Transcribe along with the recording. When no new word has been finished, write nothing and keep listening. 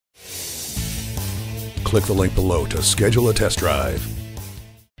Click the link below to schedule a test drive.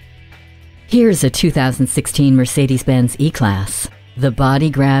 Here's a 2016 Mercedes-Benz E-Class. The body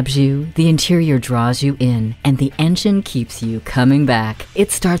grabs you, the interior draws you in, and the engine keeps you coming back.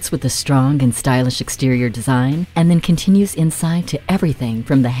 It starts with a strong and stylish exterior design, and then continues inside to everything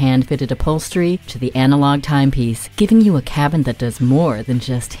from the hand-fitted upholstery to the analog timepiece, giving you a cabin that does more than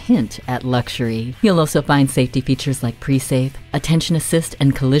just hint at luxury. You'll also find safety features like pre-safe, attention assist,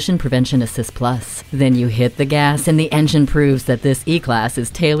 and collision prevention assist plus. Then you hit the gas and the engine proves that this E-Class is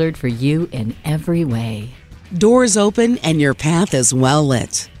tailored for you in every way. Doors open and your path is well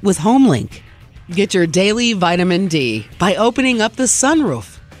lit with HomeLink. Get your daily vitamin D by opening up the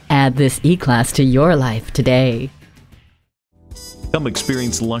sunroof. Add this E-Class to your life today. Come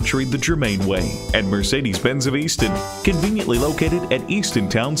experience luxury the Germain way at Mercedes-Benz of Easton, conveniently located at Easton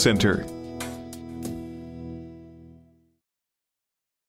Town Center.